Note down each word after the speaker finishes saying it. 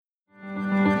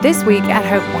this week at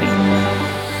Hope Point.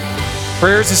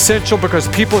 Prayer is essential because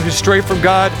people who stray from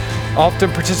God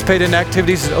often participate in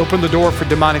activities that open the door for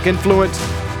demonic influence.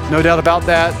 No doubt about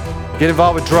that. Get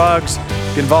involved with drugs,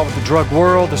 get involved with the drug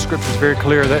world. The scripture is very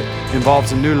clear that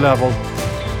involves a new level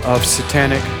of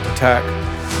satanic attack.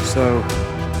 So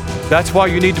that's why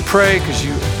you need to pray, because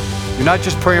you're not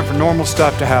just praying for normal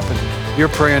stuff to happen. You're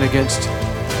praying against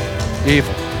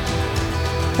evil.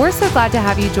 We're so glad to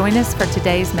have you join us for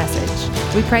today's message.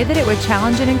 We pray that it would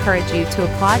challenge and encourage you to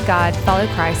applaud God, follow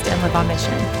Christ, and live on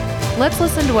mission. Let's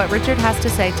listen to what Richard has to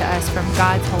say to us from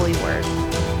God's holy word.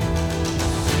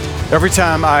 Every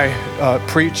time I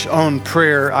preach on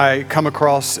prayer, I come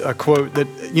across a quote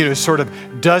that, sort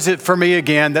of does it for me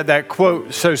again, that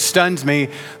quote so stuns me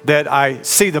that I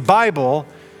see the Bible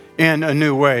in a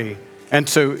new way. And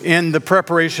so in the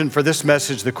preparation for this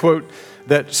message, the quote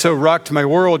that so rocked my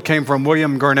world came from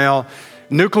William Gurnall.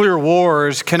 Nuclear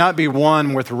wars cannot be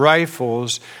won with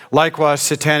rifles. Likewise,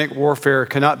 satanic warfare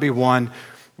cannot be won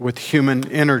with human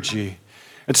energy.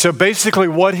 And so basically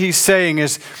what he's saying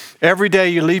is every day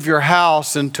you leave your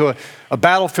house into a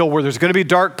battlefield where there's going to be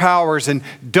dark powers, and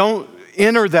don't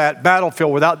enter that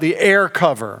battlefield without the air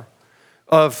cover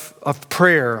of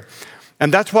prayer.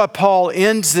 And that's why Paul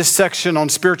ends this section on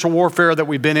spiritual warfare that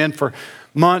we've been in for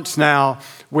months now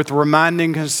with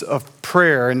reminding us of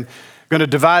prayer. And I'm going to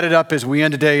divide it up as we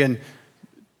end today in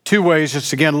two ways,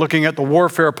 just again looking at the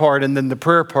warfare part and then the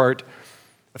prayer part.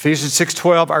 Ephesians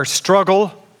 6:12, our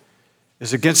struggle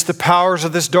is against the powers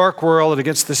of this dark world and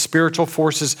against the spiritual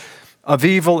forces of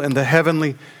evil in the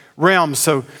heavenly realms.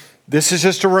 So this is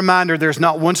just a reminder, there's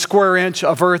not one square inch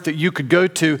of earth that you could go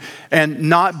to and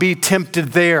not be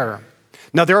tempted there.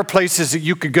 Now, there are places that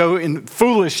you could go in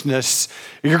foolishness.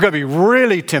 You're going to be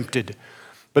really tempted.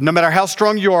 But no matter how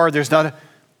strong you are, there's not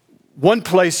one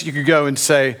place you could go and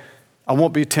say, I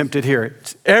won't be tempted here.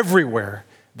 It's everywhere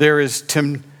there is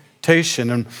temptation.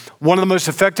 And one of the most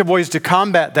effective ways to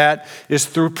combat that is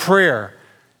through prayer.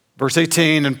 Verse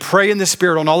 18, and pray in the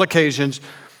Spirit on all occasions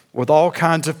with all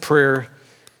kinds of prayer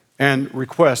and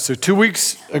requests. So 2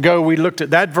 weeks ago, we looked at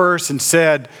that verse and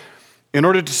said, in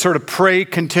order to sort of pray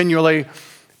continually,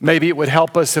 maybe it would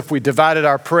help us if we divided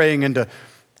our praying into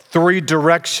three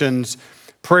directions.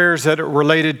 Prayers that are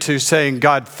related to saying,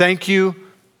 God, thank you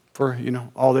for,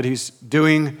 all that he's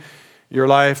doing in your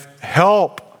life.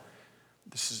 Help.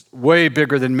 This is way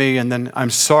bigger than me. And then I'm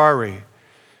sorry.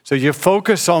 So you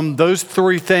focus on those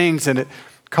three things and it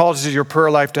causes your prayer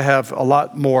life to have a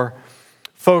lot more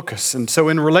focus. And so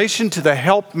in relation to the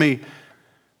help me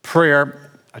prayer,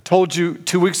 I told you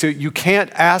 2 weeks ago, you can't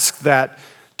ask that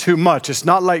too much. It's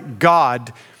not like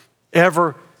God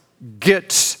ever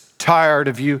gets tired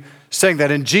of you saying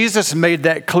that. And Jesus made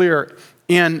that clear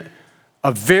in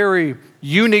a very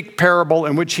unique parable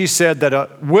in which he said that a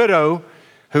widow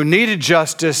who needed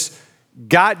justice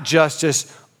got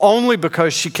justice only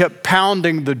because she kept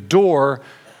pounding the door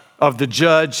of the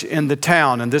judge in the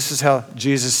town. And this is how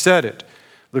Jesus said it.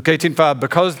 Luke 18:5,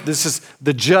 because this is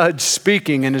the judge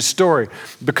speaking in his story.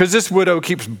 Because this widow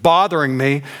keeps bothering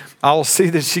me, I will see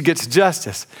that she gets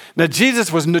justice. Now,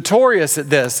 Jesus was notorious at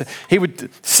this. He would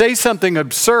say something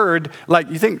absurd, like,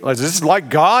 you think, is this like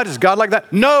God? Is God like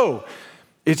that? No.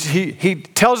 He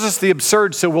tells us the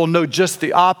absurd so we'll know just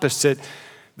the opposite,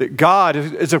 that God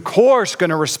is of course going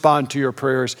to respond to your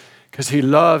prayers because he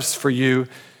loves for you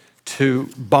to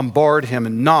bombard him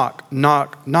and knock,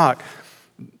 knock, knock.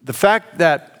 The fact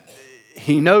that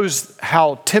he knows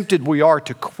how tempted we are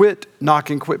to quit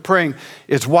knocking, quit praying,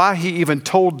 is why he even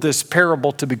told this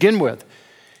parable to begin with.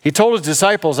 He told his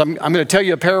disciples, I'm going to tell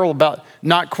you a parable about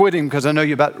not quitting because I know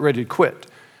you're about ready to quit.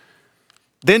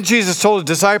 Then Jesus told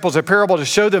his disciples a parable to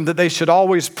show them that they should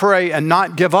always pray and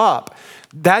not give up.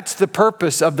 That's the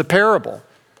purpose of the parable.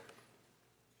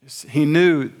 He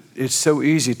knew it's so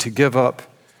easy to give up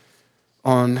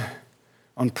on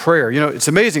prayer. It's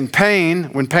amazing.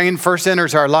 When pain first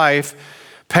enters our life,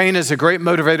 pain is a great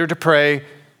motivator to pray.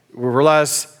 We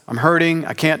realize I'm hurting,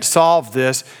 I can't solve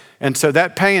this. And so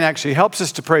that pain actually helps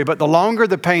us to pray. But the longer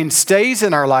the pain stays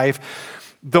in our life,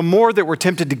 the more that we're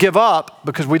tempted to give up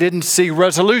because we didn't see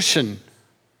resolution.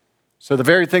 So the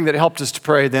very thing that helped us to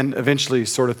pray then eventually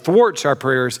sort of thwarts our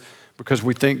prayers because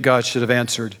we think God should have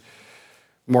answered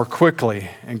more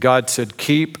quickly. And God said,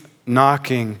 keep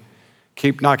knocking.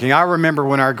 Keep knocking. I remember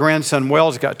when our grandson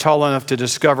Wells got tall enough to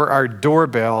discover our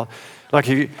doorbell, like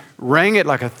he rang it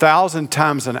like 1,000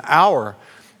 times an hour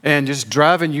and just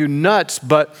driving you nuts.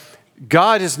 But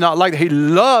God is not like that. He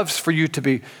loves for you to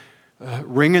be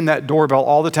ringing that doorbell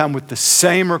all the time with the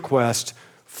same request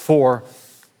for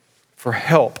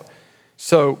help.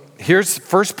 So here's the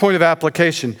first point of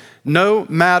application. No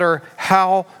matter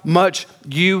how much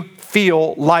you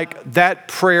feel like that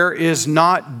prayer is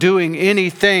not doing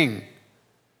anything,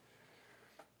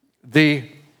 the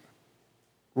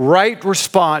right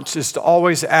response is to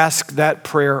always ask that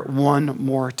prayer one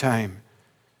more time.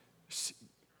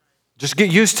 Just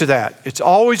get used to that. It's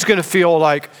always going to feel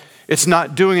like it's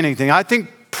not doing anything. I think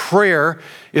prayer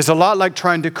is a lot like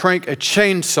trying to crank a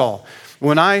chainsaw.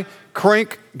 When I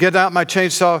get out my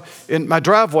chainsaw in my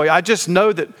driveway, I just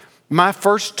know that my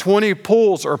first 20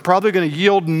 pulls are probably going to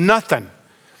yield nothing.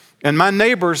 And my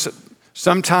neighbors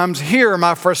sometimes hear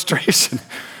my frustration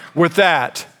with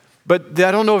that. But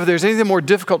I don't know if there's anything more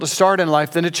difficult to start in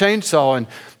life than a chainsaw.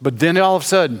 But then all of a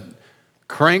sudden,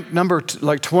 crank number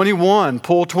like 21,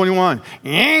 pull 21,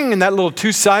 and that little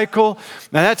 2-cycle,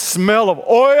 now that smell of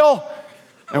oil,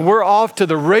 and we're off to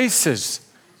the races.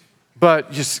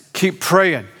 But just keep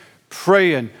praying,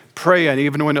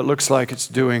 even when it looks like it's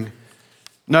doing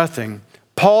nothing.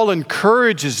 Paul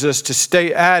encourages us to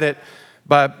stay at it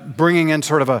by bringing in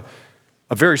sort of a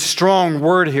very strong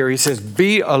word here. He says,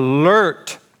 be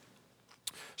alert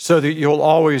so that you'll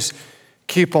always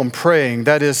keep on praying.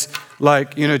 That is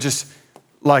like, just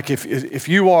like if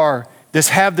you are,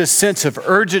 have this sense of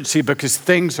urgency because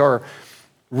things are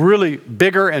really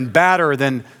bigger and badder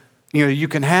than, you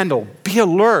can handle. Be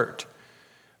alert.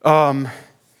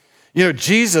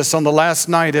 Jesus on the last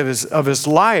night of his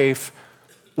life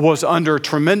was under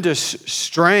tremendous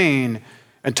strain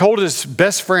and told his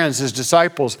best friends, his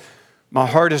disciples, my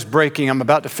heart is breaking. I'm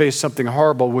about to face something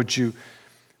horrible. Would you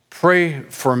pray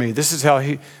for me? This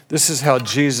is how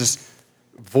Jesus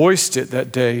voiced it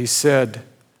that day. He said,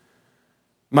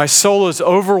 my soul is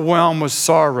overwhelmed with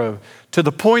sorrow to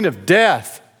the point of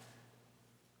death.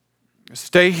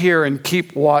 Stay here and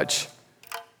keep watch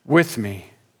with me.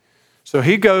 So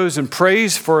he goes and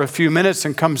prays for a few minutes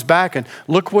and comes back, and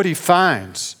look what he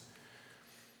finds.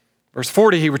 Verse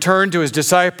 40, he returned to his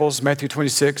disciples, Matthew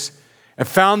 26, and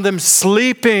found them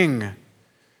sleeping.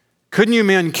 Couldn't you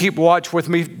men keep watch with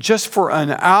me just for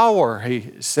an hour,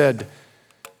 he said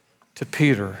to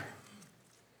Peter.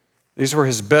 These were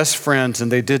his best friends, and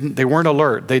they weren't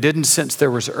alert. They didn't sense there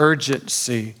was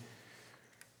urgency.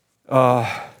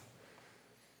 It's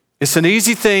an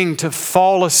easy thing to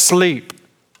fall asleep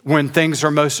when things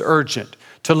are most urgent,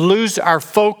 to lose our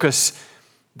focus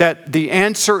that the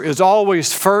answer is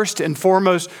always first and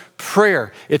foremost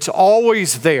prayer. It's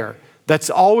always there. That's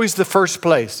always the first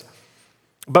place.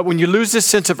 But when you lose this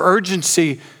sense of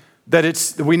urgency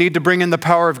that we need to bring in the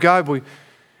power of God,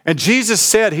 and Jesus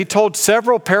said, he told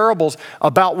several parables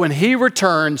about when he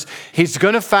returns, he's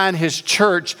going to find his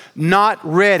church not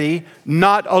ready,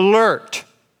 not alert,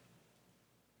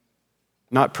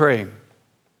 not praying,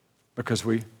 because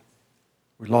we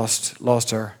lost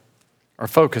our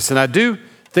focus. And I do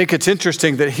think it's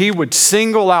interesting that he would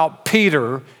single out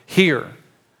Peter here,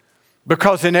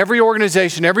 because in every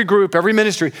organization, every group, every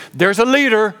ministry, there's a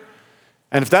leader.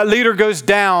 And if that leader goes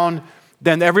down,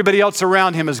 then everybody else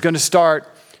around him is going to start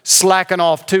slacking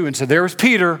off too. And so there was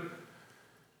Peter.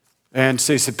 And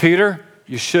so he said, Peter,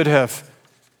 you should have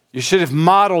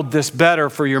modeled this better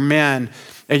for your men.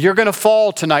 And you're going to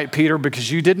fall tonight, Peter,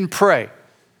 because you didn't pray.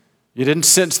 You didn't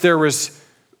sense there was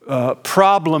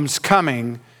problems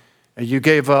coming, and you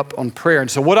gave up on prayer. And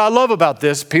so what I love about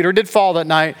this, Peter did fall that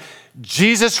night.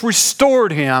 Jesus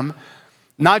restored him,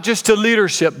 not just to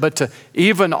leadership, but to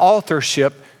even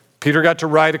authorship. Peter got to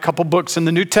write a couple books in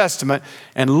the New Testament.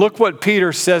 And look what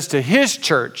Peter says to his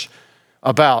church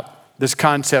about this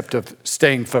concept of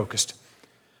staying focused.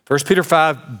 1 Peter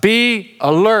 5, be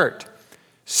alert.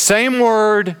 Same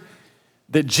word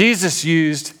that Jesus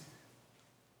used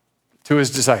to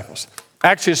his disciples.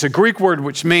 Actually, it's a Greek word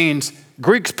which means,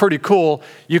 Greek's pretty cool.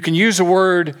 You can use a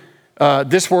word,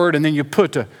 this word, and then you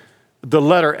put the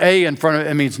letter A in front of it.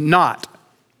 It means not,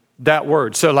 that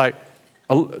word. So like,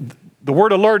 the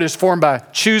word alert is formed by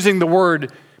choosing the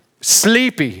word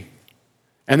sleepy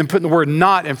and then putting the word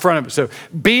not in front of it. So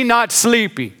be not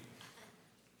sleepy.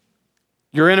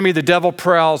 Your enemy, the devil,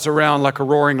 prowls around like a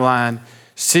roaring lion,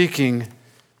 seeking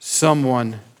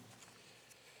someone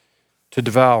to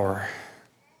devour.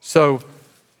 So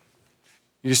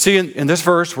you see in this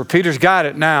verse where Peter's got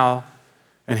it now,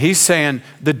 and he's saying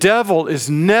the devil is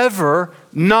never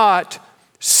not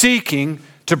seeking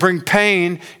to bring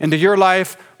pain into your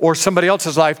life or somebody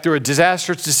else's life through a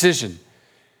disastrous decision.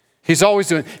 He's always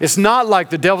doing, it's not like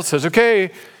the devil says,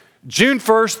 okay, June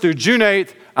 1st through June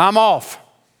 8th, I'm off.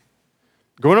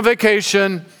 Going on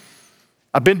vacation.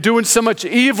 I've been doing so much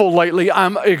evil lately,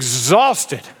 I'm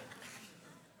exhausted.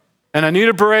 And I need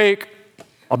a break.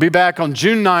 I'll be back on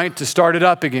June 9th to start it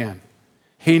up again.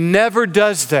 He never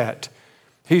does that.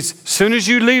 As soon as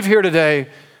you leave here today,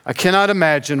 I cannot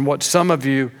imagine what some of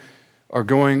you are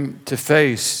going to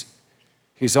face.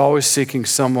 He's always seeking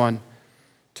someone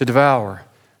to devour.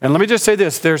 And let me just say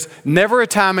this, there's never a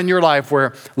time in your life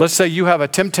where, let's say you have a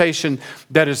temptation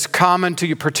that is common to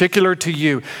you, particular to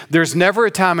you. There's never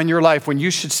a time in your life when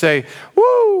you should say,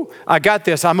 woo, I got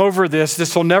this, I'm over this.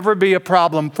 This will never be a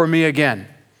problem for me again.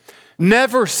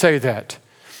 Never say that.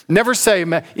 Never say,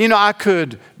 I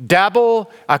could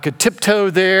dabble, I could tiptoe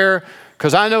there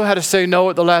because I know how to say no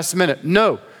at the last minute.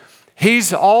 No,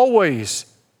 he's always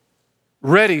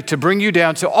ready to bring you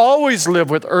down, to always live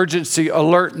with urgency,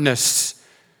 alertness.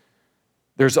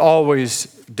 There's always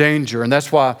danger. And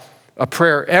that's why a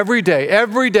prayer every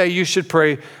day you should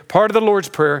pray. Part of the Lord's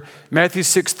Prayer, Matthew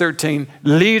 6:13,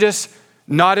 lead us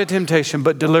not into temptation,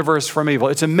 but deliver us from evil.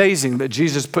 It's amazing that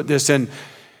Jesus put this in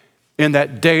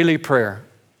that daily prayer,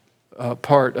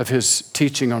 part of his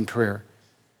teaching on prayer.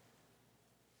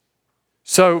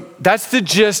 So that's the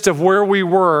gist of where we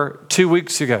were 2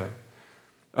 weeks ago.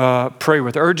 Pray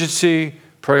with urgency,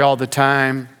 pray all the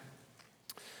time.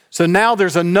 So now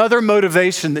there's another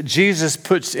motivation that Jesus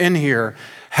puts in here.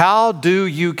 How do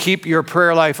you keep your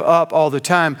prayer life up all the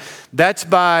time? That's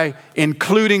by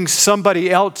including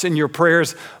somebody else in your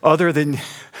prayers other than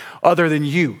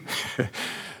you.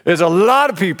 There's a lot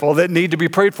of people that need to be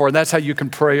prayed for, and that's how you can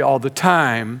pray all the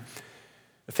time.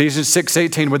 Ephesians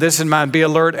 6:18, with this in mind, be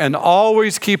alert and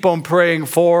always keep on praying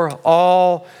for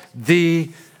all the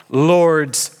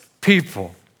Lord's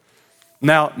people.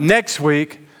 Now, next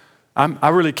week, I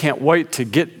really can't wait to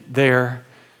get there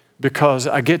because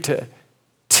I get to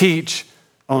teach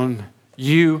on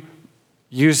you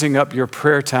using up your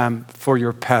prayer time for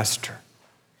your pastor.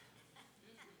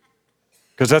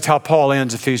 Because that's how Paul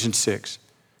ends Ephesians 6.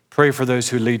 Pray for those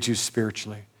who lead you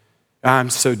spiritually. I'm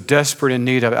so desperate in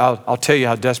need of it. I'll tell you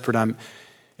how desperate I'm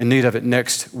in need of it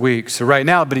next week. So right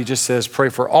now, but he just says, pray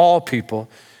for all people.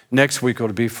 Next week,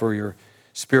 it'll be for your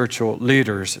spiritual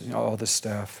leaders, all the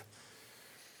staff.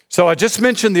 So I just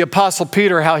mentioned the Apostle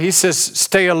Peter, how he says,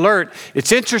 stay alert.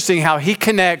 It's interesting how he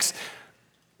connects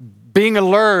being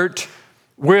alert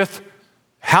with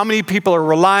how many people are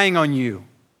relying on you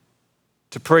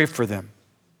to pray for them.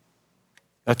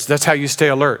 That's how you stay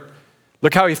alert.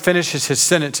 Look how he finishes his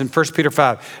sentence in 1 Peter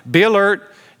 5. Be alert.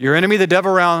 Your enemy, the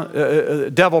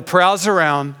devil, prowls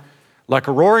around like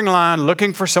a roaring lion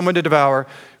looking for someone to devour.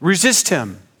 Resist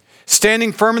him,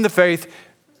 standing firm in the faith.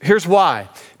 Here's why.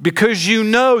 Because you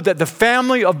know that the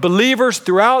family of believers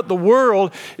throughout the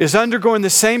world is undergoing the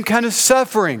same kind of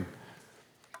suffering.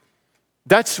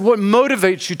 That's what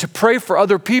motivates you to pray for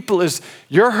other people is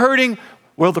you're hurting.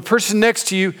 Well, the person next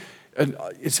to you,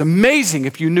 it's amazing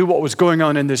if you knew what was going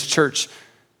on in this church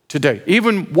today.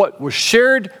 Even what was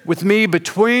shared with me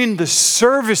between the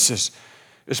services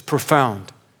is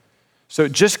profound. So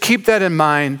just keep that in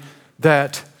mind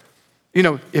that,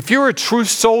 if you're a true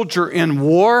soldier in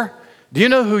war, do you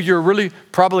know who you're really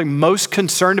probably most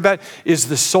concerned about? Is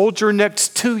the soldier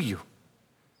next to you.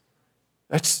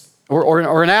 Or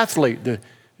an athlete.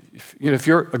 If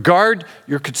you're a guard,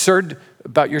 you're concerned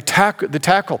about the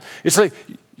tackle. It's like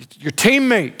your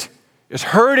teammate is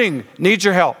hurting, needs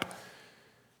your help.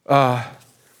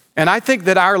 And I think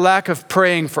that our lack of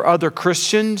praying for other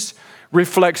Christians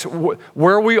reflects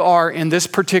where we are in this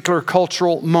particular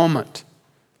cultural moment.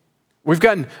 We've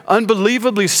gotten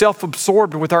unbelievably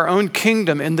self-absorbed with our own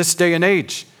kingdom in this day and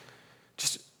age.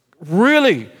 Just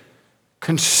really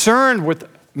concerned with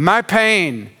my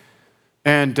pain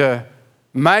and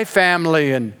my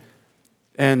family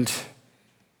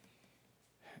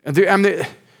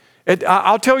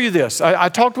I'll tell you this. I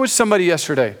talked with somebody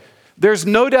yesterday. There's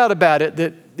no doubt about it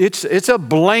that it's a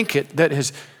blanket that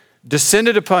has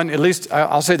descended upon, at least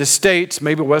I'll say the States,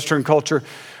 maybe Western culture,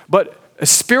 but a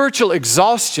spiritual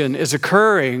exhaustion is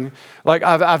occurring like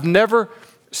I've never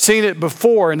seen it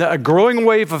before, and a growing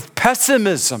wave of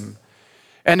pessimism.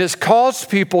 And it's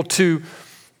caused people to,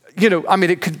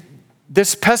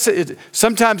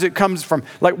 sometimes it comes from,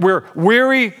 like we're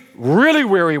weary, really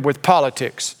weary with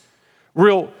politics.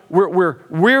 We're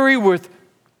weary with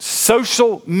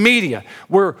social media.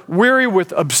 We're weary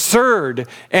with absurd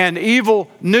and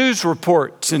evil news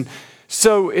reports. And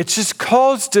so it's just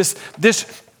caused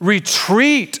this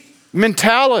retreat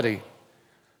mentality.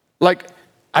 Like,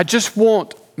 I just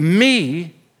want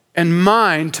me and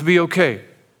mine to be okay.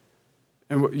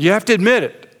 And you have to admit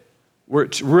it, where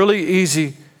it's really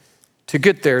easy to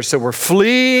get there. So we're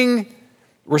fleeing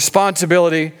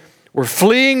responsibility, we're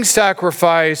fleeing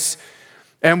sacrifice,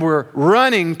 and we're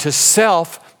running to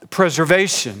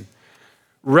self-preservation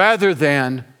rather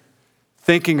than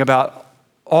thinking about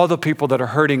all the people that are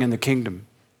hurting in the kingdom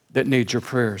that need your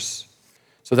prayers.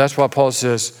 So that's why Paul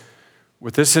says,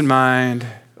 with this in mind,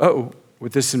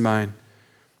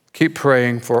 keep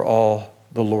praying for all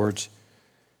the Lord's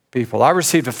people. I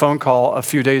received a phone call a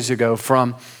few days ago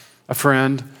from a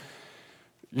friend,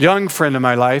 young friend in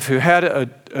my life, who had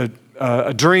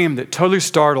a dream that totally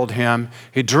startled him.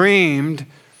 He dreamed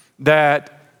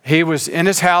that he was in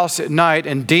his house at night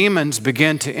and demons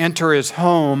began to enter his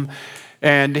home,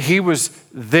 and he was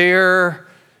there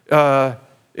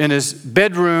in his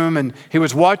bedroom, and he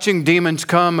was watching demons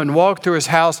come and walk through his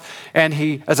house, and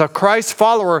he, as a Christ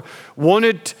follower,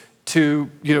 wanted to,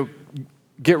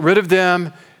 get rid of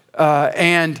them,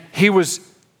 and he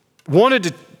wanted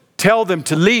to tell them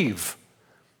to leave.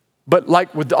 But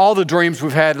like with all the dreams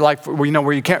we've had, like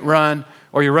where you can't run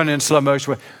or you're running in slow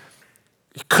motion,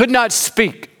 he could not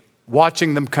speak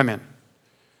watching them come in.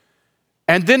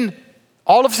 And then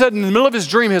all of a sudden, in the middle of his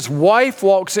dream, his wife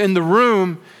walks in the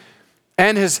room,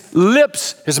 and his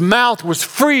mouth was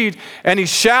freed, and he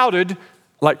shouted,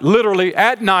 like literally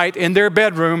at night in their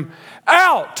bedroom,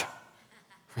 "Out!"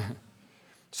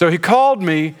 So he called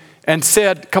me and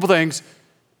said a couple things.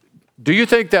 Do you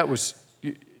think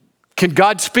can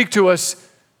God speak to us?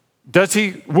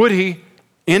 Would he,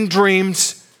 in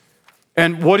dreams?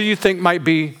 And what do you think might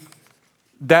be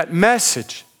that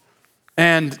message?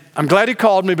 And I'm glad he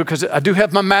called me because I do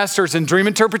have my master's in dream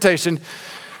interpretation.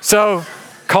 So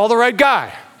call the right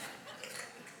guy.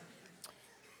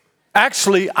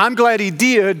 Actually, I'm glad he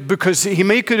did, because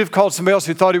he could have called somebody else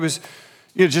who thought he was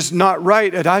just not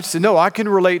right. And I said, no, I can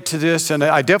relate to this. And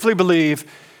I definitely believe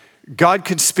God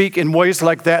can speak in ways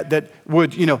like that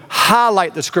would,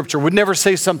 highlight the scripture, would never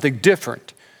say something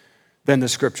different than the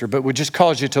scripture, but would just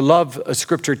cause you to love a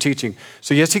scripture teaching.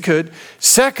 So yes, he could.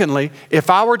 Secondly, if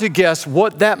I were to guess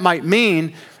what that might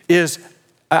mean is,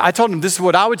 I told him this is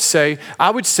what I would say.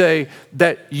 I would say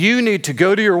that you need to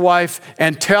go to your wife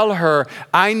and tell her,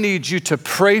 I need you to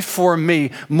pray for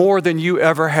me more than you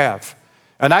ever have.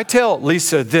 And I tell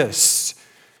Lisa this.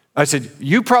 I said,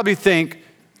 you probably think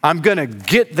I'm going to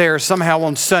get there somehow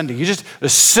on Sunday. You just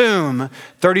assume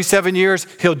 37 years,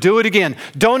 he'll do it again.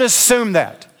 Don't assume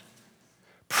that.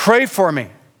 Pray for me.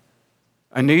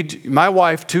 I need my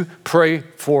wife to pray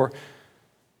for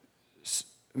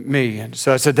me. And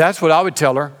so I said, that's what I would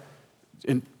tell her.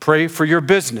 And pray for your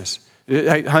business.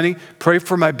 Hey, honey, pray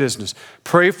for my business.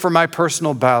 Pray for my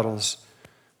personal battles.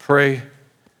 Pray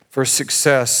for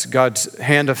success, God's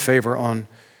hand of favor on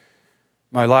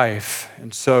my life.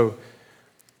 And so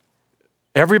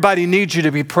everybody needs you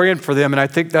to be praying for them. And I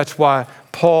think that's why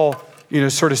Paul,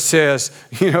 sort of says,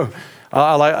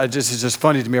 it's just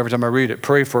funny to me every time I read it.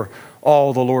 Pray for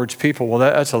all the Lord's people. Well,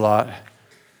 that's a lot.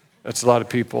 That's a lot of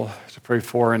people to pray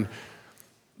for. And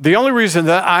the only reason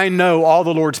that I know all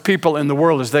the Lord's people in the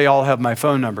world is they all have my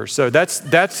phone number. So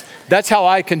that's how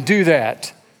I can do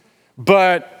that.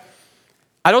 But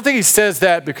I don't think he says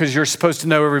that because you're supposed to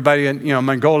know everybody in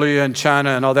Mongolia and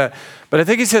China and all that. But I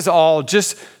think he says all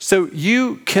just so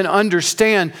you can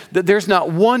understand that there's not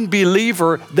one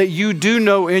believer that you do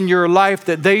know in your life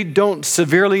that they don't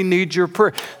severely need your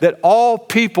prayer. That all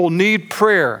people need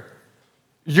prayer.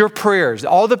 Your prayers,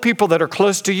 all the people that are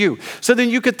close to you. So then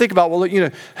you could think about,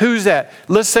 who's that?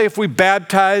 Let's say if we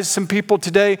baptize some people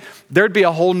today, there'd be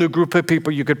a whole new group of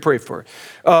people you could pray for.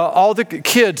 All the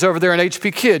kids over there in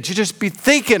HP Kids, you just be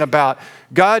thinking about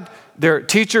God. Their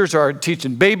teachers are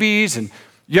teaching babies and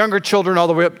younger children all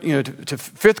the way up, to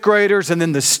fifth graders, and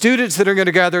then the students that are going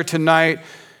to gather tonight.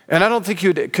 And I don't think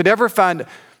you could ever find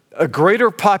a greater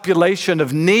population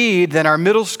of need than our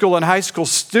middle school and high school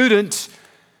students.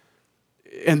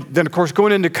 And then, of course,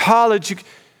 going into college,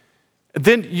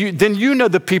 then you know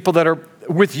the people that are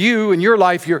with you in your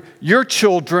life, your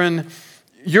children,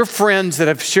 your friends that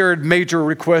have shared major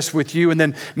requests with you, and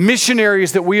then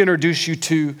missionaries that we introduce you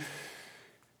to.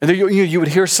 And then you would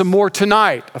hear some more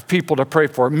tonight of people to pray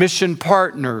for, mission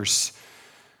partners.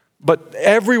 But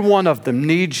every one of them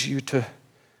needs you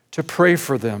to pray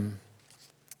for them.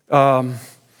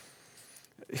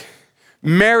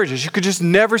 Marriages, you could just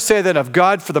never say that enough.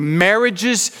 God, for the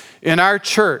marriages in our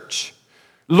church.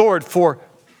 Lord, for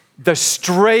the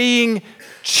straying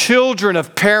children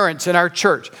of parents in our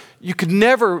church. You could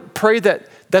never pray that.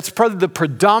 That's probably the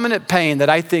predominant pain that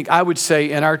I would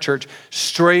say in our church.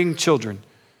 Straying children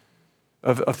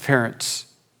of parents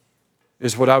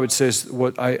is what I would say is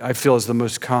what I feel is the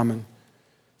most common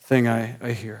thing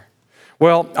I hear.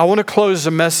 Well, I want to close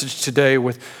the message today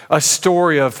with a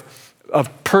story of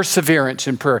perseverance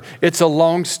in prayer. It's a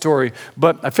long story,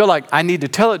 but I feel like I need to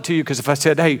tell it to you because if I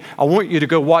said, hey, I want you to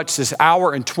go watch this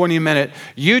hour and 20-minute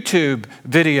YouTube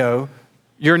video,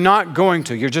 You're not going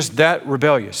to. You're just that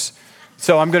rebellious.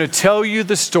 So I'm going to tell you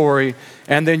the story,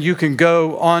 and then you can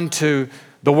go onto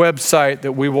the website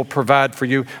that we will provide for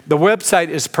you. The website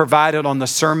is provided on the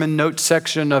sermon notes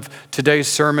section of today's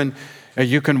sermon, and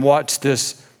you can watch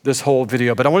this whole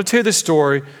video. But I want to tell you this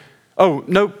story. Oh,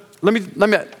 no,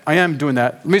 I am doing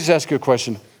that. Let me just ask you a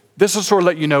question. This will sort of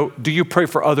let you know, do you pray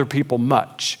for other people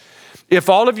much? If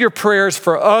all of your prayers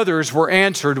for others were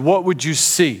answered, what would you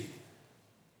see?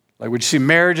 Like, would you see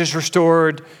marriages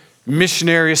restored,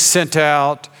 missionaries sent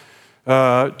out,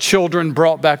 children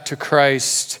brought back to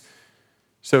Christ?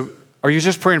 So are you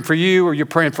just praying for you, or are you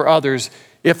praying for others?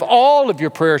 If all of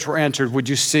your prayers were answered, would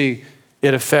you see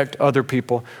it affect other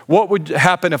people? What would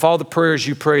happen if all the prayers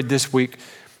you prayed this week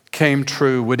came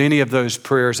true? Would any of those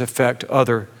prayers affect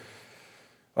other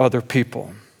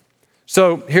people?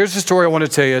 So here's the story I want to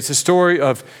tell you. It's a story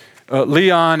of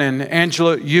Leon and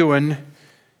Angela Ewan.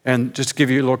 And just to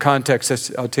give you a little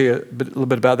context, I'll tell you a little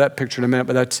bit about that picture in a minute,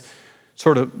 but that's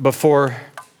sort of before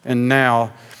and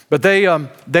now. But they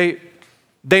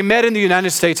met in the United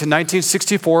States in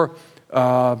 1964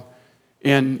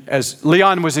 as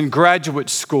Leon was in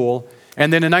graduate school.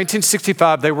 And then in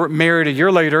 1965, they were married a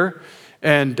year later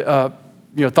and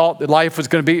thought that life was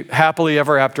going to be happily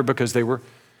ever after because they were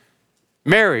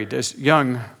married as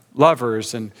young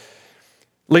lovers. And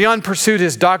Leon pursued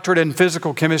his doctorate in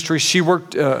physical chemistry.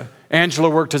 Angela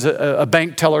worked as a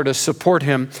bank teller to support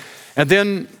him. And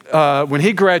then when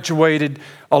he graduated,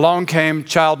 along came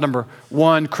child number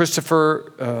 1,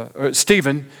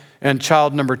 Stephen, and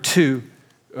child number 2,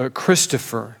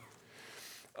 Christopher.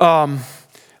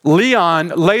 Leon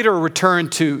later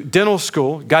returned to dental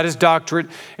school, got his doctorate,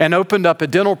 and opened up a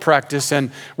dental practice,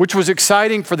 which was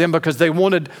exciting for them because they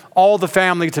wanted all the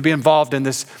family to be involved in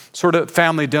this sort of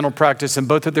family dental practice, and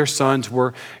both of their sons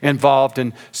were involved.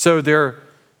 And so it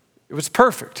was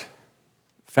perfect.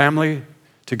 Family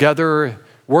together,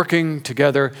 working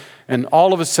together, and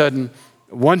all of a sudden,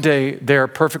 one day, their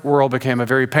perfect world became a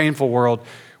very painful world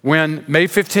when May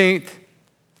 15th,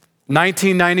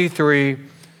 1993,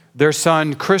 their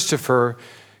son, Christopher,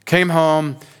 came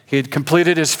home. He had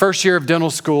completed his first year of dental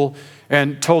school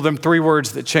and told them 3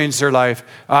 words that changed their life: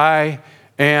 I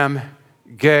am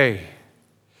gay.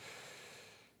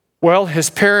 Well, his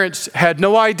parents had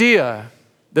no idea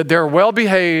that their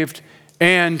well-behaved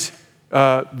and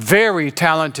very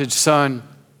talented son,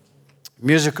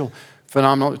 musical,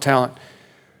 phenomenal talent,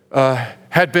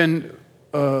 had been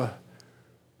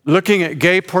looking at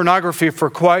gay pornography for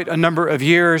quite a number of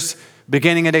years,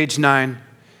 beginning at age 9,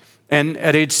 and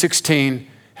at age 16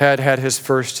 had his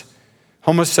first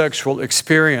homosexual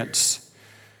experience.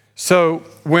 So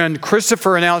when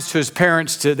Christopher announced to his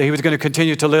parents that he was going to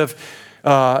continue to live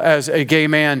as a gay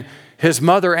man, his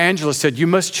mother, Angela, said, you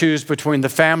must choose between the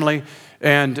family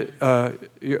and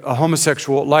a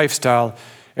homosexual lifestyle.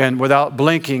 And without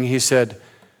blinking, he said,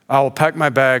 I will pack my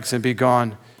bags and be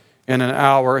gone in an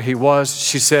hour.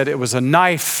 She said, it was a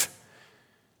knife,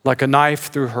 like a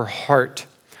knife through her heart.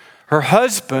 Her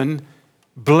husband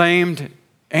blamed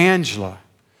Angela.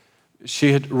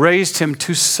 She had raised him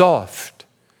too soft.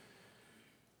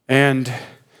 And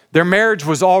their marriage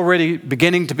was already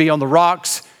beginning to be on the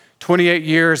rocks. 28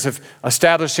 years of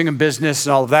establishing a business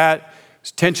and all of that.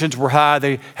 Tensions were high.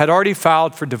 They had already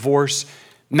filed for divorce.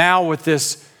 Now with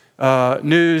this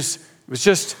news, it was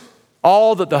just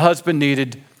all that the husband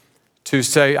needed to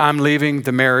say, I'm leaving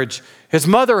the marriage. His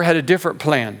mother had a different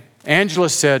plan. Angela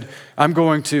said, I'm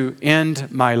going to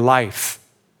end my life.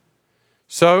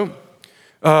 So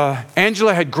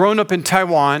Angela had grown up in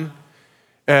Taiwan.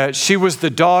 She was the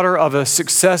daughter of a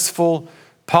successful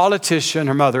politician,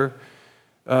 her mother,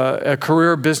 a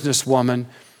career businesswoman.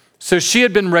 So she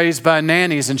had been raised by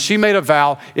nannies, and she made a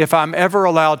vow, if I'm ever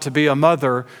allowed to be a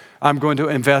mother, I'm going to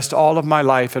invest all of my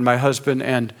life in my husband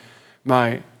and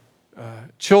my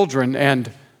children.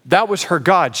 And that was her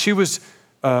God. She was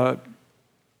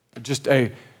just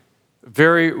a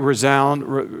very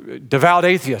devout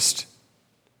atheist.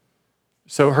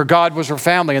 So her God was her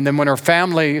family. And then when her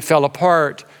family fell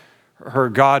apart, her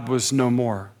God was no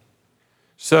more.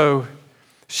 So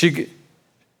she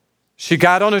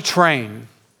got on a train,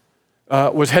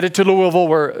 was headed to Louisville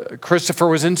where Christopher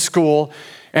was in school,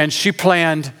 and she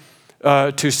planned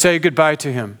to say goodbye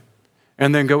to him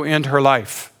and then go end her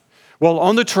life. Well,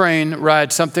 on the train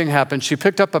ride, something happened. She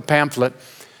picked up a pamphlet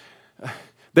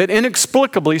that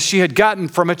inexplicably she had gotten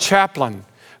from a chaplain.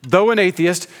 Though an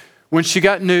atheist, when she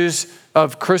got news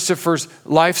of Christopher's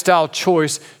lifestyle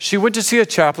choice, she went to see a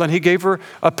chaplain. He gave her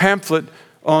a pamphlet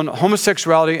on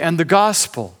homosexuality and the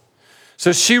gospel.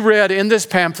 So she read in this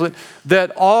pamphlet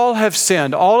that all have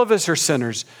sinned, all of us are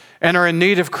sinners and are in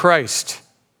need of Christ.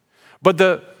 But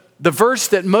the verse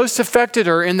that most affected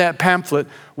her in that pamphlet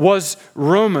was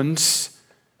Romans.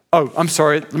 Oh, I'm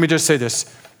sorry. Let me just say this.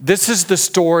 This is the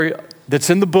story that's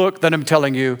in the book that I'm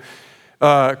telling you.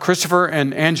 Christopher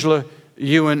and Angela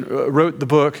Ewan wrote the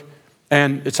book,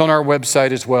 and it's on our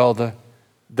website as well, the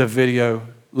video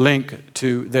link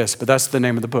to this, but that's the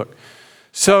name of the book.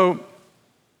 So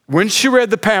when she read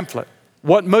the pamphlet,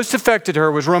 what most affected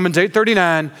her was Romans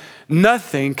 8:39,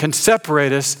 nothing can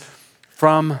separate us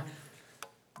from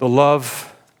the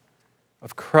love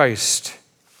of Christ.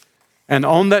 And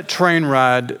on that train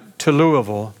ride to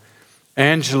Louisville,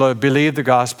 Angela believed the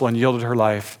gospel and yielded her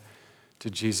life to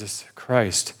Jesus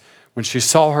Christ. When she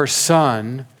saw her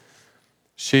son,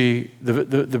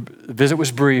 the visit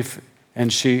was brief,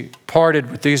 and she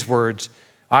parted with these words,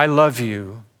 "I love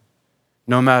you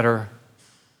no matter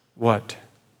what."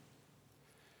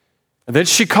 And then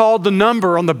she called the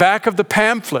number on the back of the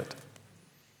pamphlet,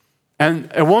 and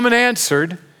a woman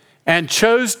answered and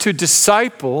chose to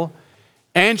disciple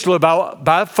Angela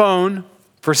by phone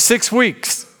for 6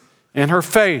 weeks in her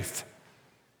faith.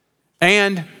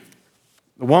 And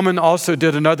the woman also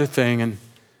did another thing, and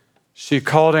she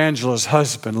called Angela's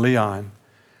husband, Leon,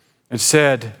 and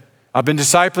said, "I've been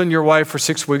discipling your wife for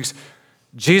 6 weeks.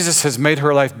 Jesus has made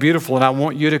her life beautiful, and I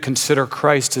want you to consider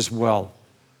Christ as well,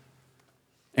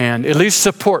 and at least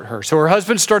support her." So her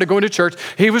husband started going to church.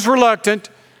 He was reluctant.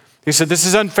 He said, "This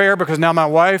is unfair because now my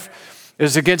wife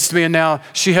is against me, and now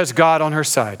she has God on her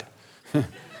side."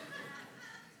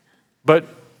 But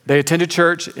they attended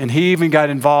church, and he even got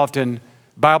involved in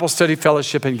Bible study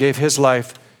fellowship and gave his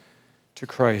life to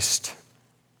Christ.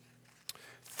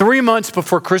 3 months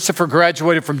before Christopher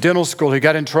graduated from dental school, he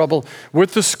got in trouble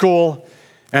with the school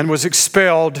and was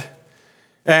expelled,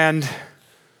 and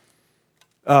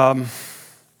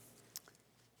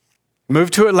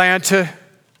moved to Atlanta,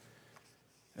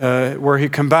 where he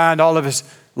combined all of his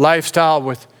lifestyle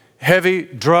with heavy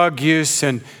drug use,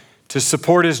 and to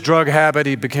support his drug habit,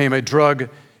 he became a drug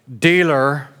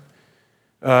dealer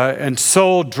and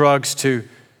sold drugs to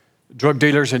drug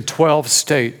dealers in 12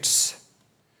 states.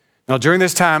 Now, during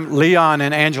this time, Leon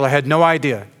and Angela had no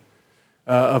idea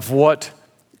of what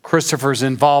Christopher's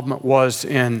involvement was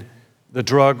in the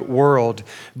drug world.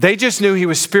 They just knew he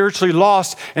was spiritually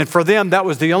lost, and for them, that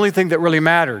was the only thing that really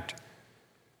mattered,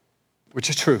 which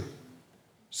is true.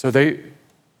 So they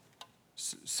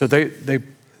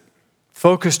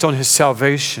focused on his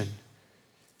salvation.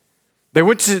 They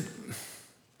went to,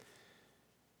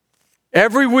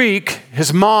 every week,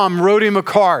 his mom wrote him a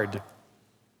card.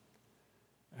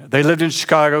 They lived in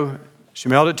Chicago. She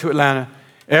mailed it to Atlanta.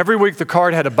 Every week, the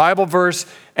card had a Bible verse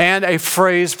and a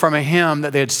phrase from a hymn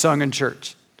that they had sung in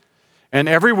church. And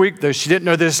every week, though she didn't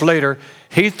know this later,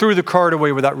 he threw the card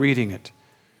away without reading it.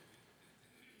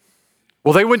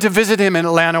 Well, they went to visit him in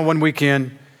Atlanta one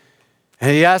weekend,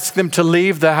 and he asked them to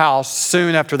leave the house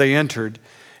soon after they entered.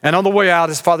 And on the way out,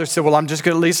 his father said, "Well, I'm just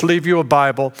going to at least leave you a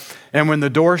Bible." And when the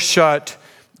door shut,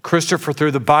 Christopher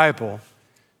threw the Bible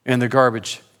in the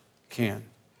garbage can.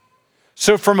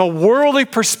 So from a worldly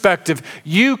perspective,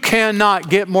 you cannot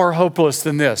get more hopeless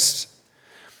than this.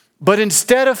 But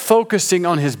instead of focusing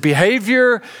on his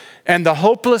behavior and the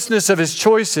hopelessness of his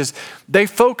choices, they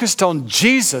focused on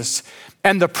Jesus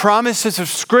and the promises of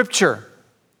Scripture.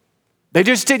 They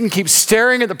just didn't keep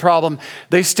staring at the problem.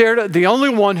 They stared at the only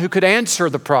one who could answer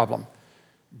the problem,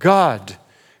 God.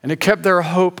 And it kept their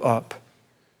hope up.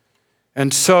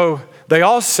 And so they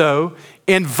also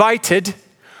invited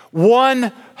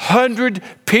 100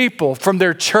 people from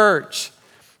their church.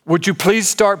 "Would you please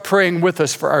start praying with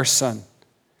us for our son?"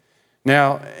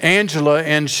 Now, Angela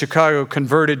in Chicago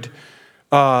converted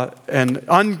a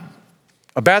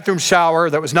bathroom shower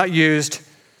that was not used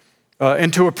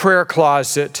into a prayer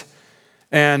closet.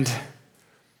 And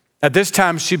at this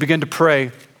time, she began to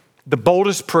pray the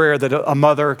boldest prayer that a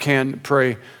mother can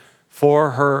pray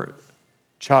for her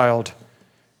child.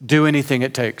 Do anything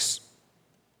it takes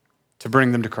to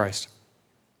bring them to Christ.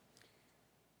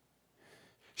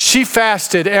 She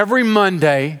fasted every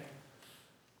Monday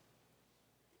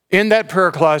in that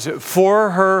prayer closet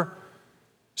for her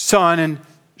son, and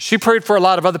she prayed for a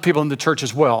lot of other people in the church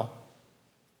as well.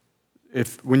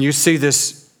 When you see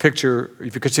this picture,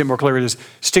 if you could see it more clearly, there's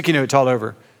sticky notes all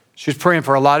over. She was praying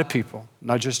for a lot of people,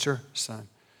 not just her son.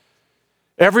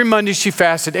 Every Monday she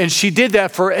fasted, and she did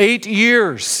that for 8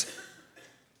 years.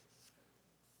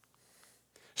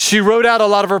 She wrote out a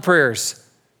lot of her prayers.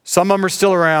 Some of them are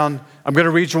still around. I'm going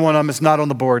to read you one of them. It's not on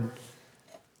the board.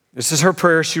 This is her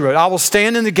prayer she wrote. "I will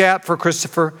stand in the gap for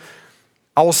Christopher.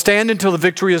 I will stand until the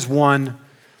victory is won.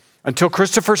 Until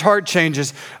Christopher's heart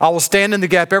changes, I will stand in the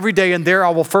gap every day, and there I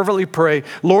will fervently pray,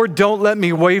 Lord, don't let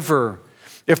me waver.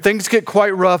 If things get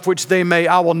quite rough, which they may,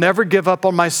 I will never give up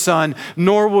on my son,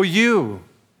 nor will you.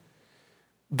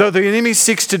 Though the enemy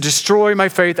seeks to destroy my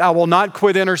faith, I will not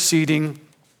quit interceding.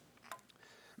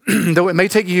 Though it may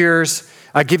take years,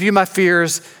 I give you my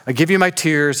fears, I give you my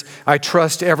tears, I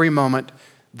trust every moment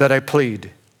that I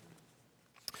plead.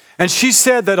 And she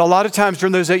said that a lot of times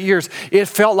during those 8 years, it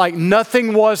felt like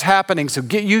nothing was happening, so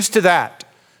get used to that.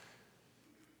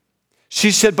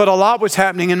 She said, but a lot was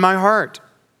happening in my heart.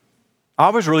 I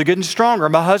was really getting stronger.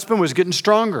 My husband was getting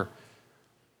stronger.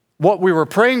 What we were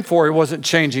praying for, it wasn't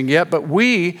changing yet, but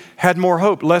we had more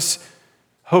hope, less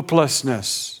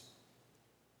hopelessness.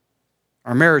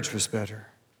 Our marriage was better.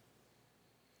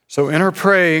 So in her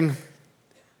praying,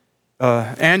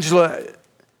 Angela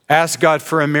asked God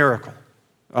for a miracle.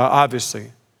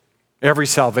 Obviously, every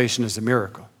salvation is a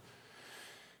miracle.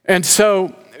 And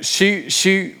so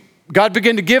God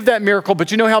began to give that miracle,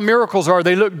 but you know how miracles are.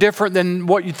 They look different than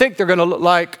what you think they're going to look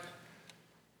like.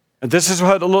 And this is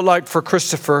what it looked like for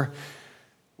Christopher.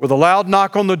 With a loud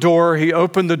knock on the door, he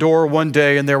opened the door one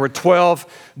day, and there were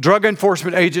 12 drug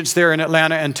enforcement agents there in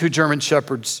Atlanta and 2 German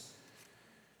shepherds.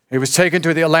 He was taken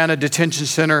to the Atlanta Detention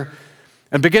Center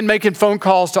and began making phone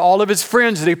calls to all of his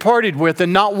friends that he partied with,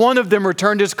 and not one of them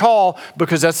returned his call,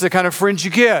 because that's the kind of friends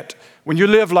you get when you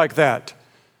live like that.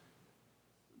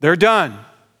 They're done.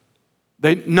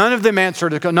 None of them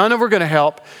answered. None of them were going to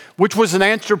help, which was an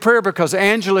answered prayer, because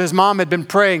Angela, his mom, had been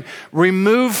praying,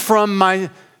 remove from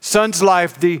my son's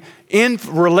life the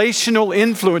relational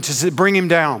influences that bring him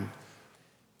down.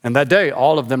 And that day,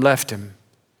 all of them left him.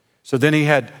 So then he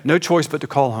had no choice but to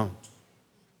call home.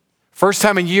 First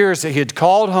time in years that he had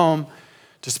called home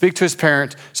to speak to his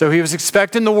parents. So he was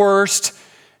expecting the worst.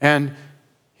 And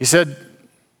he said,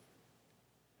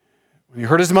 when he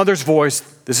heard his mother's voice,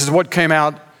 this is what came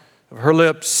out of her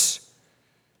lips.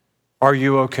 Are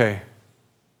you okay?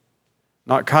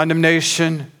 Not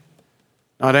condemnation,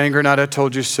 not anger, not I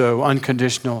told you so,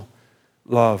 unconditional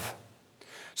love.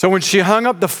 So when she hung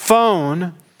up the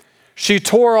phone, she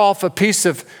tore off a piece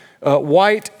of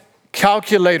white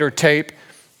calculator tape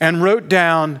and wrote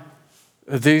down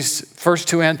these first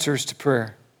 2 answers to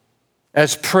prayer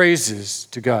as praises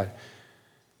to God.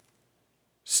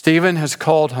 Stephen has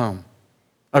called home.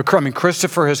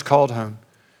 Christopher has called home.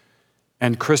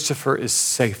 And Christopher is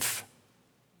safe.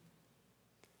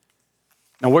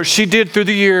 Now, what she did through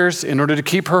the years in order to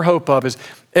keep her hope up is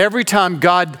every time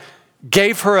God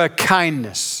gave her a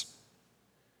kindness,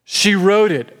 she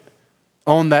wrote it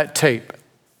on that tape,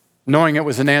 knowing it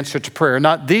was an answer to prayer.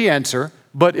 Not the answer,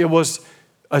 but it was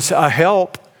a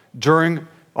help during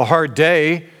a hard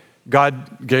day.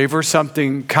 God gave her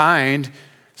something kind.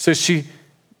 So she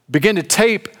began to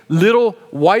tape little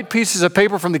white pieces of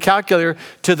paper from the calculator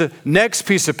to the next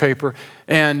piece of paper.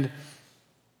 And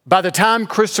by the time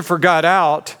Christopher got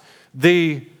out,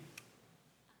 the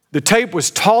tape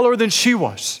was taller than she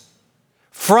was,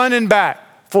 front and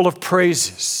back, full of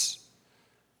praises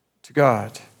to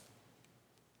God.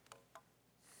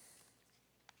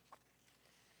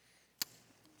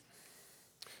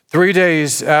 Three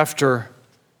days after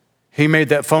he made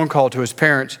that phone call to his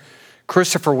parents,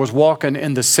 Christopher was walking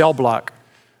in the cell block,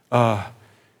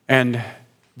 and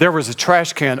there was a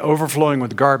trash can overflowing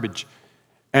with garbage.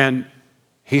 And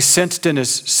he sensed in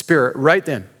his spirit right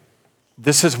then,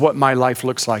 this is what my life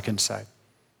looks like inside.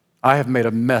 I have made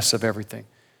a mess of everything.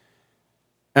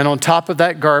 And on top of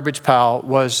that garbage pile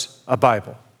was a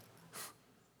Bible,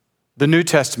 the New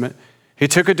Testament. He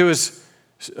took it to his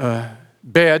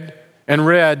bed and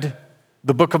read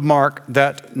the book of Mark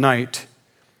that night.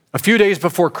 A few days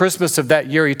before Christmas of that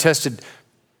year, he tested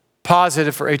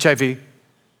positive for HIV,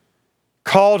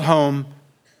 called home.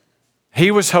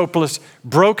 He was hopeless,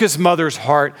 broke his mother's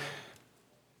heart.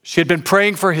 She had been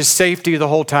praying for his safety the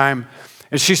whole time.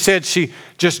 And she said she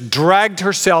just dragged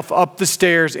herself up the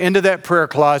stairs into that prayer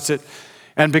closet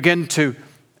and began to,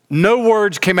 no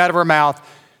words came out of her mouth.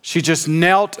 She just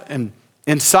knelt and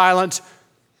in silence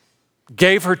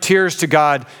gave her tears to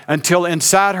God until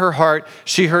inside her heart,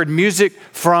 she heard music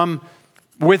from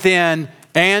within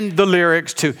and the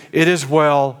lyrics to "It is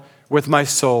well with my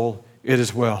soul, it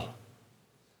is well."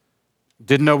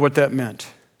 Didn't know what that meant.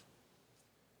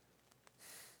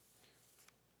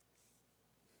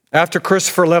 After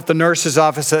Christopher left the nurse's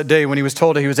office that day when he was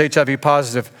told he was HIV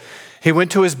positive, he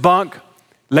went to his bunk,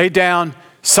 laid down,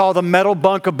 saw the metal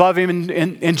bunk above him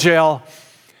in jail,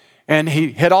 and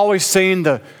he had always seen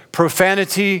the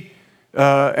profanity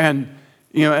and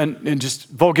just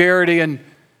vulgarity and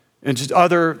just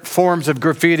other forms of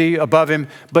graffiti above him.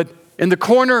 But in the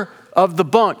corner of the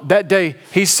bunk that day,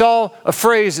 he saw a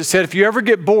phrase that said, if you ever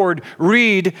get bored,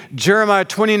 read Jeremiah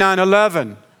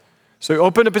 29:11. So he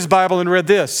opened up his Bible and read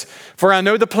this. For I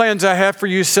know the plans I have for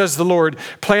you, says the Lord,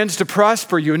 plans to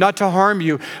prosper you, not to harm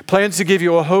you, plans to give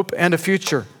you a hope and a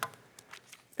future.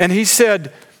 And he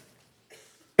said,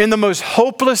 in the most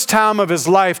hopeless time of his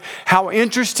life, how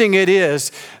interesting it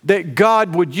is that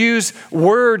God would use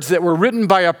words that were written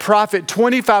by a prophet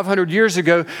 2,500 years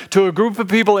ago to a group of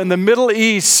people in the Middle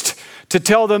East to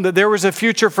tell them that there was a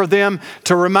future for them,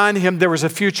 to remind him there was a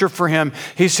future for him.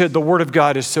 He said, the word of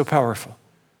God is so powerful.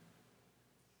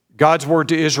 God's word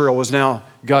to Israel was now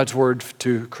God's word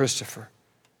to Christopher.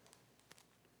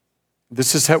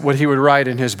 This is what he would write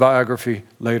in his biography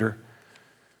later.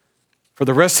 For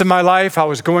the rest of my life, I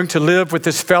was going to live with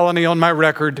this felony on my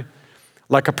record,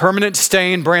 like a permanent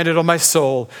stain branded on my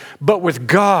soul. But with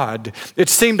God, it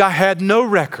seemed I had no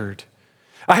record.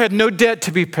 I had no debt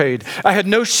to be paid. I had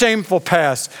no shameful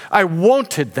past. I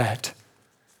wanted that.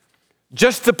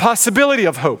 Just the possibility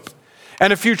of hope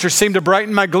and a future seemed to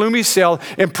brighten my gloomy cell,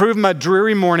 improve my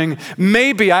dreary morning.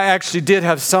 Maybe I actually did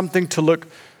have something to look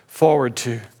forward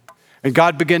to. And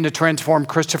God began to transform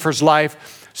Christopher's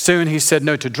life. Soon he said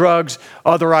no to drugs,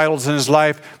 other idols in his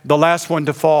life. The last one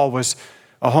to fall was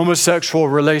a homosexual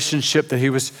relationship that he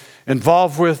was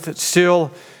involved with.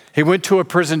 Still, he went to a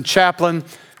prison chaplain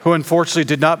who unfortunately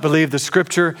did not believe the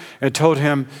scripture and told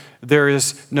him there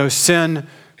is no sin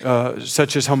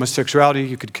such as homosexuality.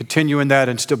 You could continue in that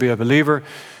and still be a believer.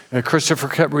 And Christopher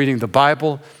kept reading the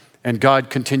Bible, and God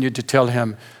continued to tell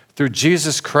him, through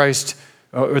Jesus Christ,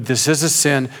 this is a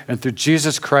sin, and through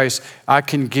Jesus Christ, I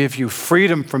can give you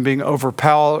freedom from being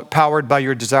overpowered by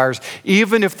your desires.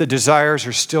 Even if the desires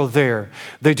are still there,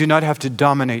 they do not have to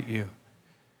dominate you.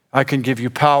 I can give you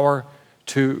power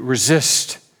to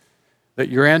resist. That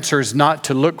your answer is not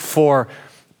to look for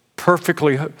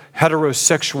perfectly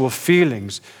heterosexual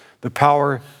feelings. The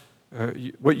power,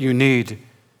 what you need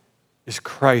is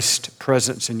Christ's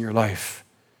presence in your life.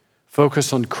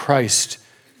 Focus on Christ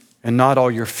and not all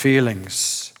your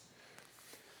feelings.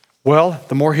 Well,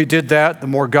 the more he did that, the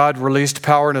more God released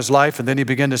power in his life, and then he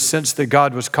began to sense that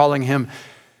God was calling him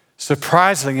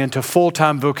surprisingly into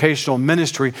full-time vocational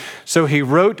ministry. So he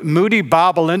wrote Moody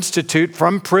Bible Institute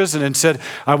from prison and said,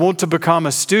 I want to become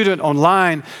a student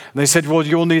online. And they said, well,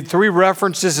 you'll need 3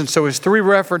 references. And so his 3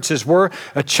 references were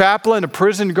a chaplain, a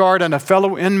prison guard, and a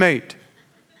fellow inmate.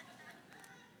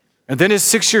 And then his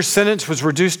 6-year sentence was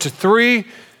reduced to 3.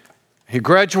 He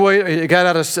graduated, he got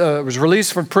out was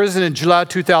released from prison in July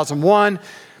 2001.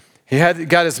 He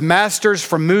got his master's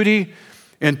from Moody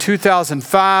in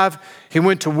 2005. He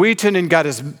went to Wheaton and got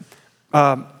his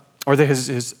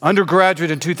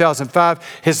undergraduate in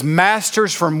 2005, his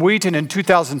master's from Wheaton in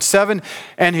 2007,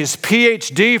 and his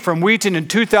PhD from Wheaton in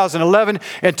 2011.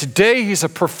 And today he's a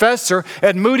professor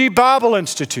at Moody Bible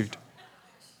Institute.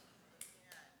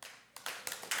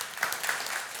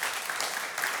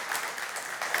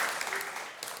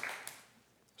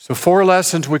 So 4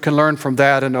 lessons we can learn from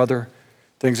that and other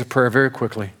things of prayer very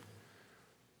quickly.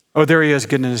 Oh, there he is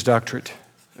getting his doctorate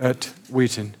at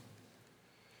Wheaton.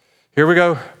 Here we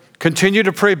go. Continue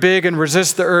to pray big and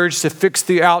resist the urge to fix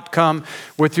the outcome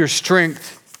with your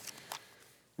strength.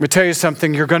 Let me tell you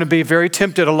something. You're going to be very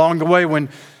tempted along the way when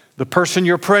the person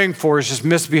you're praying for is just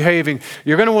misbehaving.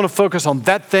 You're going to want to focus on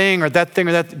that thing or that thing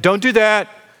or that. Don't do that.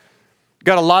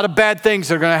 Got a lot of bad things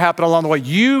that are going to happen along the way.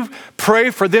 You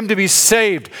pray for them to be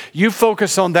saved. You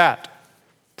focus on that.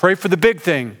 Pray for the big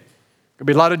thing. There'll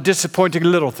be a lot of disappointing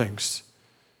little things.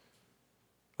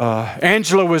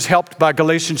 Angela was helped by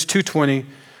Galatians 2:20.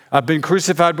 I've been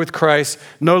crucified with Christ.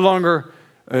 No longer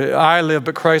I live,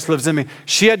 but Christ lives in me.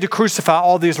 She had to crucify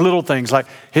all these little things like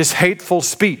his hateful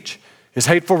speech, his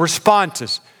hateful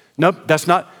responses. Nope, it's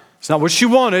not what she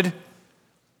wanted.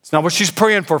 It's not what she's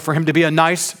praying for him to be a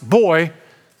nice boy.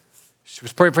 She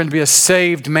was praying for him to be a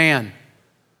saved man.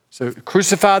 So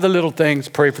crucify the little things,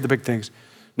 pray for the big things.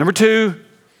 Number 2,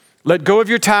 let go of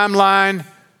your timeline. I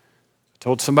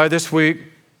told somebody this week,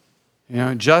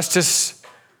 justice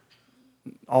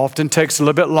often takes a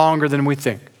little bit longer than we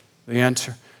think. The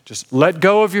answer, just let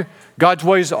go of God's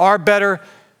ways are better,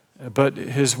 but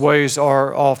his ways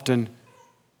are often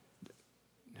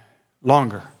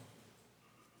longer.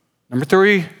 Number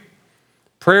 3,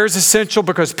 prayer is essential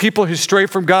because people who stray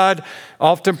from God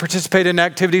often participate in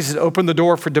activities that open the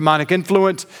door for demonic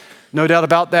influence. No doubt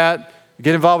about that.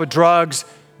 Get involved with drugs,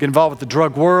 get involved with the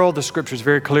drug world. The scripture is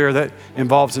very clear that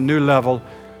involves a new level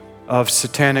of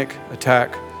satanic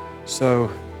attack. So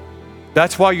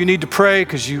that's why you need to pray,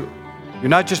 because you're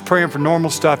not just praying for normal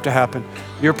stuff to happen.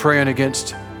 You're praying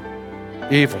against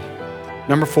evil.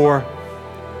 Number 4,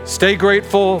 Stay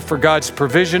grateful for God's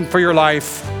provision for your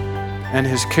life and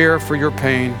His care for your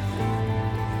pain.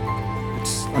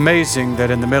 It's amazing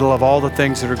that in the middle of all the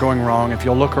things that are going wrong, if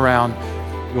you'll look around,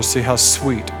 you'll see how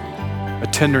sweet a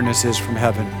tenderness is from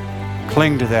heaven.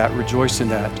 Cling to that, rejoice in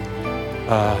that.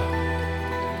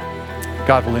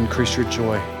 God will increase your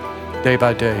joy day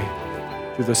by day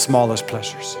through the smallest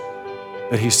pleasures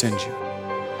that He sends you.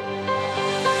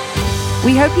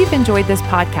 We hope you've enjoyed this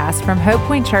podcast from Hope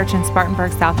Point Church in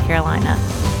Spartanburg, South Carolina.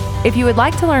 If you would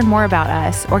like to learn more about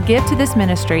us or give to this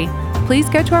ministry, please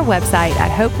go to our website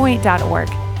at hopepoint.org.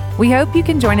 We hope you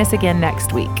can join us again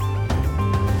next week.